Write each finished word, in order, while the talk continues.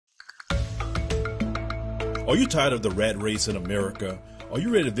Are you tired of the rat race in America? Are you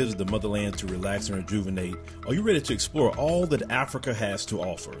ready to visit the motherland to relax and rejuvenate? Are you ready to explore all that Africa has to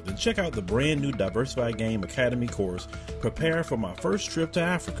offer? Then check out the brand new Diversified Game Academy course, Prepare for My First Trip to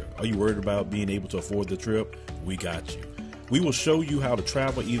Africa. Are you worried about being able to afford the trip? We got you. We will show you how to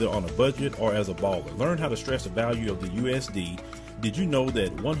travel either on a budget or as a baller. Learn how to stretch the value of the USD. Did you know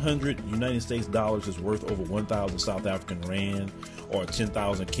that 100 United States dollars is worth over 1,000 South African rand, or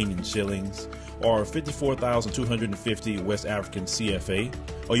 10,000 Kenyan shillings, or 54,250 West African CFA?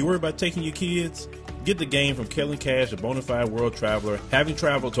 Are you worried about taking your kids? Get the game from KELLEN, a bona fide world traveler, having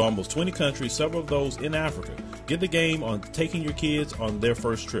traveled to almost 20 countries, several of those in Africa. Get the game on taking your kids on their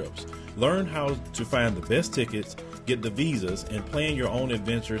first trips. Learn how to find the best tickets, get the visas, and plan your own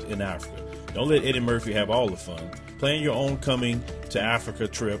adventures in Africa. Don't let Eddie Murphy have all the fun. Plan your own coming to Africa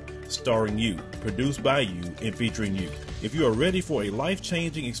trip starring you, produced by you, and featuring you. If you are ready for a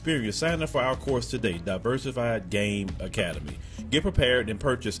life-changing experience, sign up for our course today, Diversified Game Academy. Get prepared and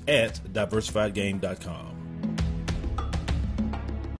purchase at diversifiedgame.com.